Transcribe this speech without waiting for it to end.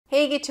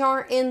Hey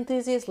guitar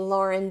enthusiast,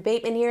 Lauren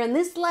Bateman here. In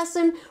this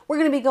lesson, we're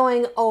going to be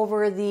going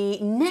over the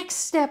next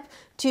step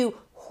to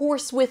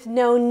Horse with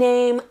No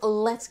Name.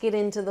 Let's get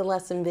into the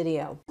lesson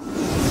video.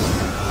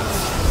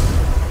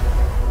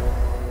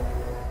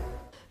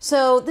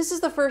 So this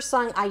is the first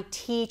song I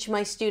teach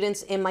my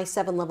students in my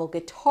 7-level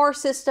guitar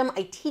system.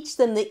 I teach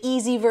them the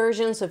easy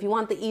version, so if you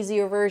want the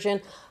easier version,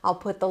 I'll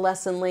put the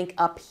lesson link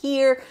up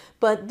here.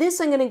 But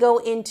this I'm going to go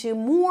into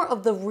more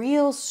of the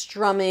real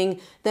strumming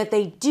that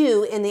they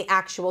do in the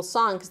actual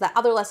song, because that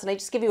other lesson I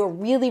just give you a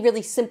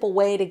really simple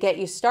way to get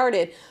you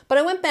started. But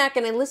I went back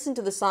and I listened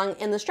to the song,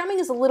 and the strumming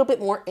is a little bit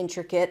more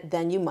intricate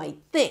than you might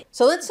think.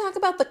 So let's talk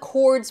about the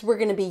chords we're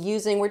going to be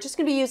using. We're just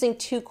going to be using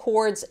 2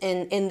 chords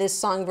in this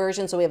song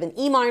version. So we have an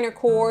E minor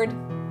chord,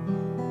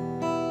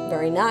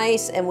 very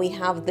nice, and we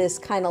have this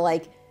kind of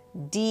like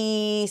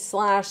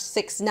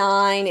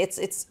D/6/9.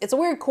 It's a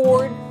weird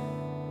chord,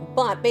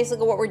 but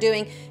basically what we're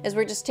doing is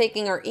we're just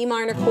taking our E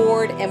minor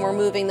chord and we're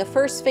moving the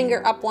first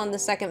finger up 1, the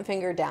second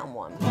finger down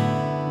 1.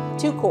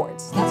 2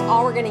 chords, that's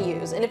all we're going to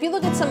use. And if you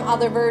look at some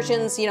other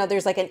versions, you know,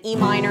 there's like an E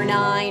minor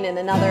 9 and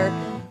another.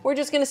 We're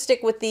just going to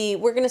stick with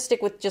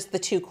just the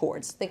 2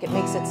 chords. I think it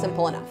makes it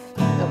simple enough.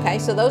 Okay,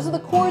 so those are the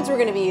chords we're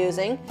going to be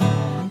using.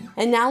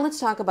 And now let's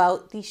talk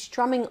about the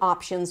strumming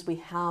options we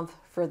have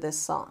for this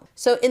song.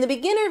 So in the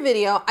beginner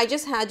video, I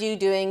just had you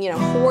doing,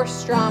 4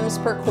 strums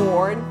per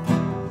chord,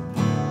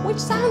 which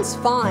sounds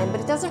fine, but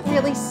it doesn't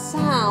really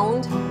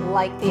sound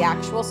like the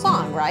actual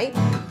song, right?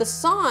 The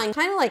song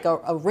kind of like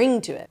a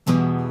ring to it.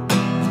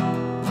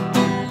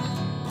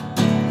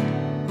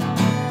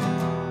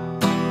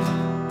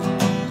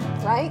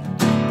 Right?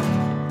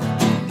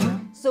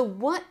 So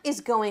what is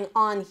going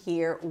on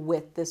here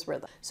with this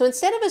rhythm? So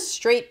instead of a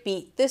straight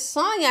beat, this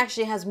song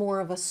actually has more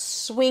of a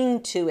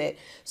swing to it.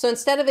 So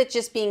instead of it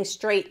just being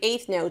straight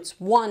 8th notes,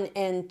 1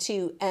 and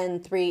 2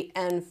 and 3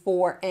 and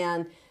 4,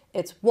 and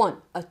it's 1,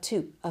 a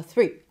 2, a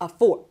 3, a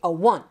 4, a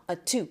 1, a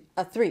 2,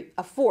 a 3,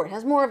 a 4. It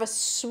has more of a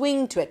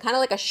swing to it, kind of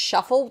like a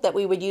shuffle that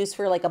we would use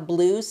for like a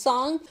blues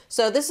song.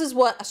 So this is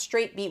what a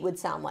straight beat would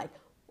sound like,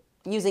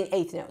 using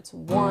 8th notes.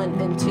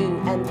 1 and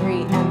 2 and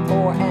 3 and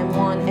 4 and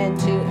 1 and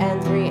 2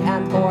 and 3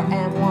 and 4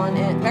 and 1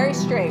 and very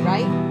straight,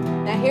 right?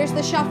 Now here's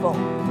the shuffle.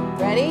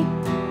 Ready?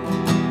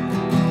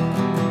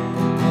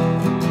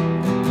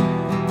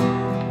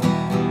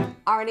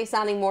 Already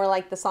sounding more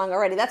like the song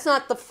already. That's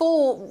not the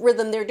full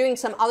rhythm. They're doing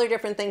some other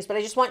different things, but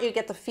I just want you to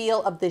get the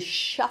feel of this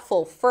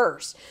shuffle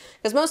first.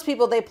 Because most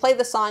people, they play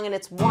the song and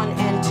it's 1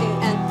 and 2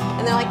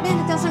 and they're like, man,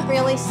 it doesn't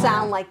really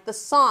sound like the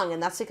song.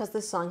 And that's because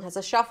this song has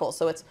a shuffle.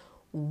 So it's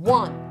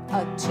 1,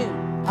 a 2,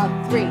 a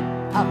 3,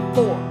 a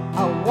 4,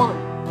 a 1,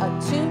 a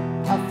 2,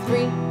 a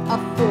 3, a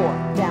 4.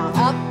 Down,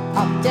 up,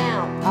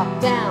 down,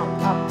 up,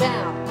 down, up,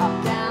 down,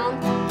 up,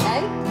 down.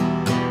 Okay?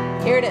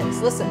 Here it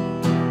is. Listen.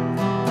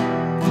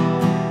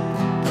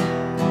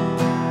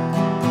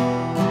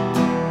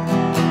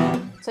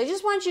 So I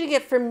just want you to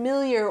get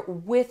familiar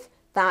with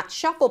that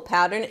shuffle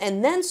pattern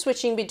and then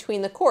switching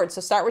between the chords.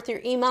 So start with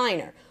your E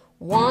minor.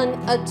 1,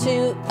 a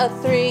 2, a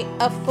 3,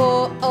 a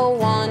 4, a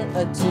 1,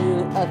 a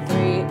 2, a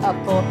 3, a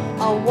 4,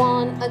 a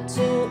 1, a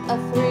 2, a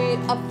 3,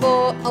 a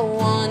 4, a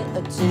 1,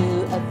 a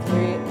 2, a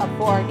 3, a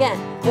 4. Again,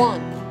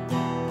 1.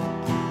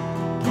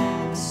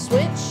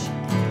 Switch.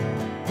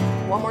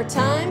 One more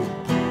time.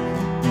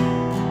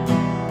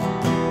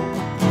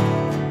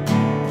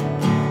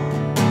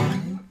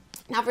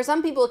 Now for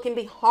some people it can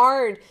be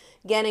hard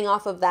getting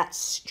off of that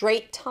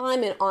straight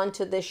time and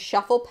onto this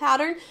shuffle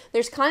pattern.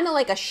 There's kind of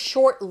like a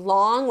short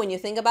long when you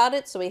think about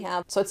it. So it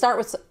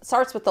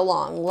starts with the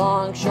long,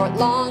 long, short,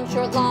 long,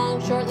 short,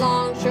 long, short,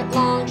 long, short,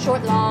 long,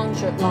 short, long,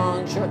 short,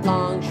 long, short,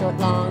 long, short,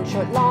 long,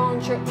 short, long,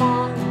 short,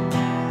 long.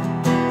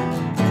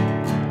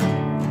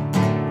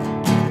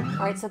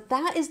 All right, so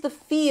that is the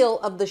feel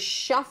of the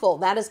shuffle.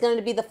 That is going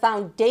to be the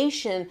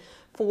foundation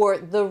for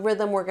the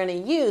rhythm we're going to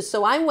use.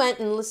 So I went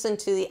and listened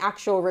to the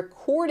actual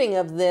recording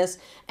of this,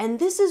 and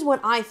this is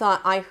what I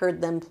thought I heard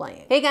them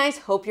playing. Hey guys,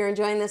 hope you're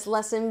enjoying this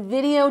lesson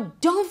video.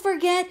 Don't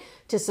forget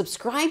to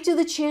subscribe to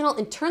the channel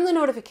and turn the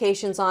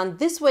notifications on.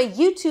 This way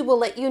YouTube will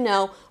let you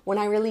know when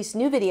I release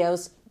new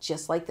videos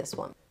just like this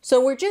one.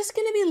 So we're just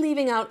going to be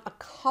leaving out a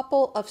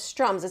couple of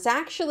strums. It's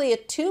actually a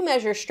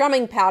 2-measure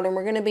strumming pattern.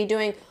 We're going to be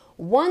doing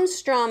 1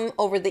 strum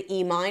over the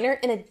E minor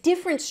and a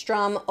different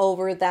strum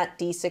over that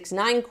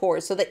D/6/9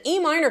 chord. So the E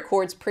minor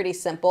chord's pretty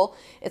simple.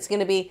 It's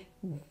going to be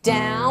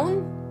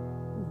down,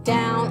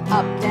 down,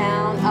 up,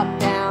 down, up,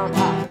 down,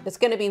 up. It's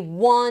going to be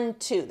 1,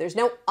 2. There's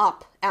no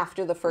up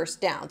after the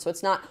first down. So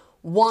it's not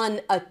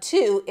 1, a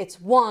 2.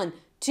 It's 1,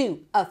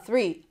 2, a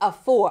 3, a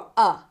 4,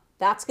 a.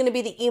 That's going to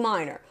be the E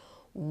minor.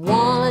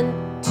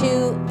 1,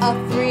 2, a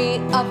 3,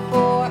 a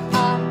 4,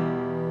 a.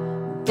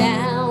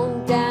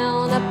 Down,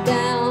 down, up,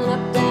 down,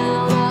 up,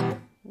 down, up.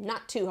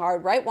 Not too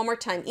hard, right? One more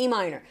time. E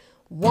minor.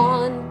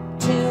 1,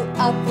 2,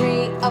 a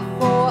 3, a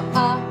 4,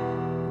 a.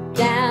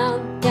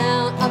 Down,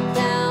 down, up,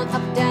 down,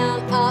 up,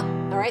 down, up.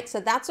 All right, so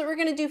that's what we're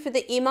going to do for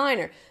the E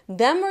minor.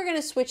 Then we're going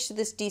to switch to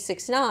this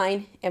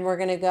D6/9 and we're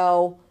going to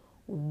go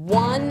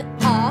 1,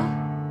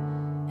 a,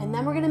 and and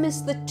then we're going to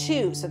miss the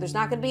 2. So there's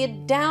not going to be a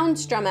down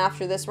strum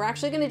after this. We're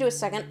actually going to do a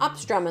second up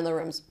strum in the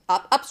rooms,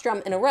 up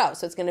strum in a row.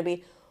 So it's going to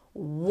be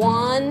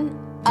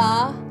 1,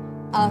 a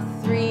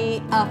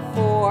 3, a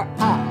 4,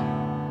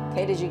 up.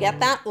 Okay, did you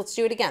get that? Let's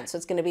do it again. So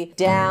it's going to be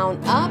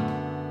down, up,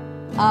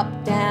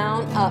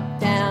 down, up,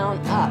 down,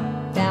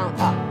 up, down,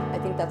 up. I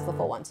think that's the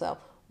full one. So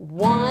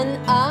 1,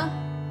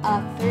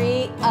 a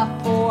 3,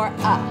 a 4,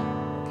 up.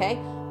 Okay,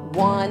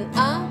 1,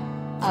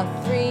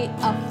 a 3,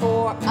 a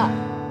 4, up.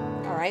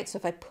 All right, so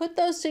if I put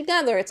those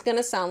together, it's going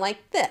to sound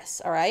like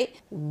this. All right,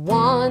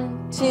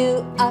 1, 2,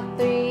 a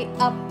 3,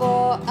 a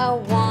 4, a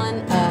 1,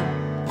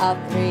 a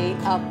 3,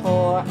 a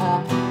 4,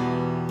 a.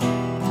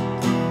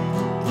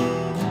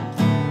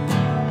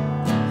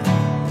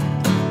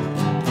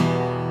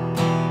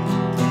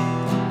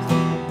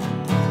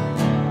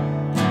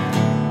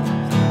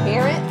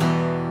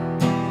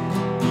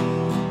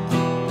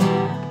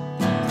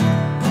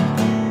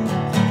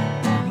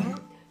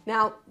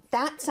 Now,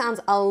 that sounds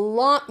a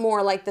lot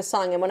more like the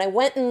song. And when I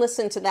went and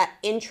listened to that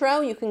intro,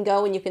 you can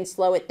go and you can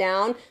slow it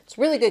down. It's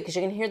really good because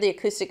you can hear the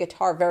acoustic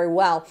guitar very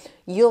well.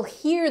 You'll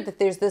hear that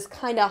there's this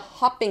kind of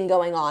hopping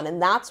going on,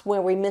 and that's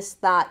where we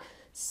missed that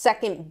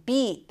second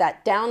beat,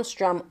 that down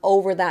strum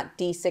over that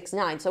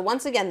D6-9. So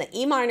once again, the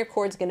E minor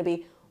chord is going to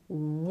be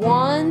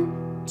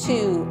 1,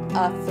 2,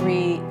 a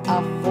 3,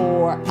 a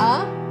 4,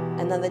 a,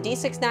 and then the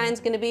D6-9 is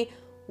going to be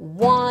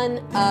 1,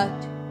 a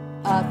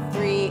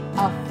 3,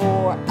 a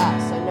 4,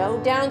 a. So no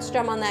down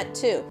strum on that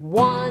 2.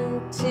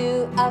 1,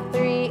 2, a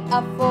 3,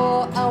 a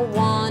 4, a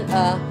 1,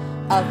 a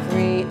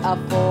 3, a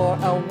 4,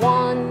 a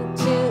 1,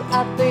 2,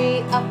 a 3,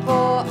 a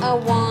 4, a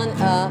 1,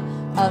 a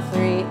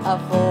 3, a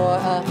 4,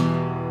 a.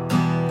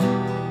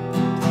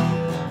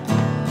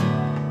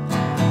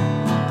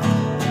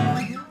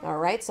 All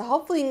right, so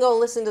hopefully you can go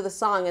listen to the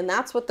song, and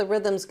that's what the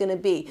rhythm's going to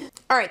be.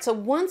 All right, so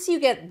once you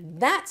get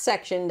that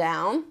section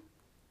down,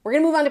 we're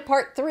going to move on to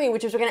part 3,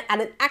 which is we're going to add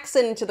an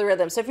accent into the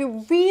rhythm. So if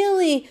you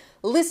really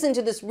listen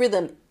to this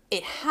rhythm,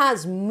 it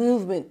has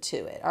movement to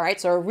it. All right,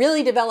 so we're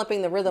really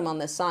developing the rhythm on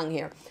this song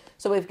here.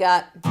 So we've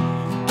got.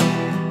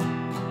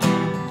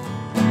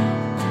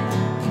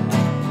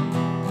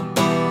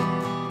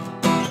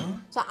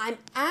 So I'm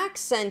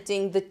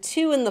accenting the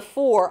 2 and the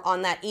 4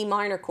 on that E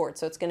minor chord.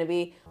 So it's going to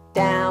be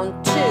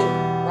down 2,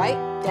 right?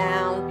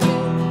 Down 2.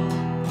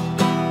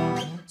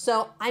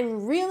 So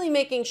I'm really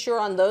making sure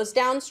on those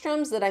down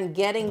strums that I'm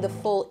getting the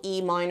full E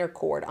minor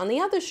chord. On the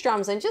other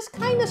strums, I'm just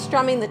kind of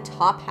strumming the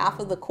top half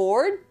of the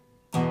chord.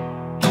 Hear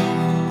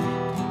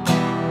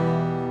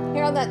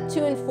how that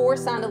 2 and 4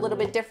 sound a little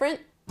bit different?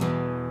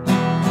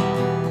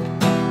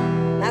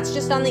 That's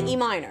just on the E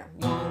minor.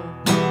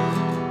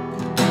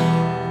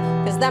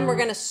 Because then we're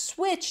going to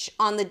switch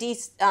on the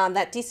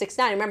that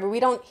D6-9. Remember, we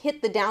don't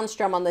hit the down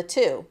strum on the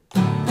 2.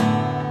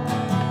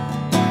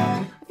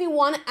 If you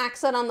want to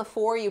accent on the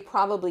 4, you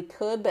probably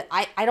could, but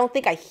I don't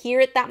think I hear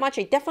it that much.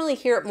 I definitely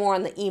hear it more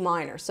on the E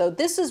minor. So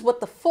this is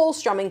what the full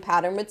strumming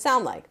pattern would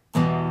sound like.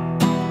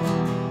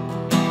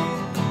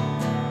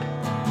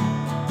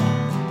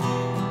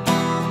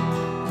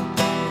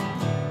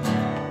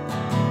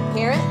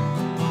 Hear it?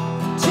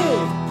 2,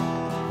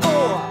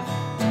 4.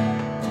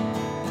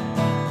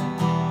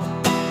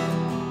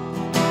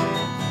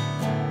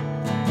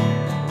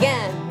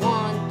 Again,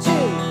 1, 2,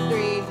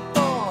 3,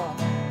 4.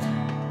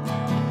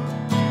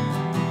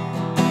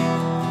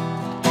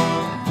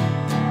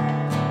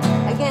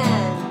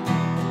 Again.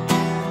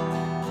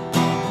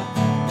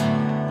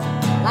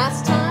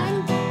 Last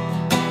time.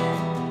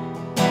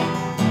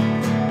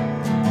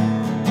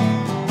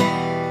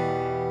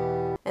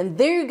 And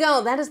there you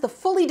go. That is the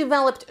fully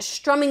developed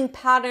strumming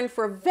pattern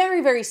for a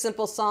very, very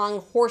simple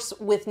song, Horse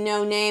with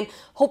No Name.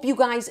 Hope you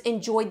guys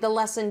enjoyed the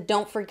lesson.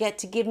 Don't forget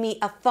to give me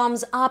a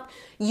thumbs up.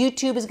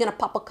 YouTube is going to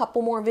pop a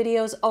couple more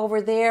videos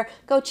over there.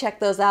 Go check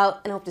those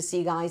out, and hope to see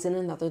you guys in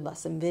another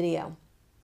lesson video.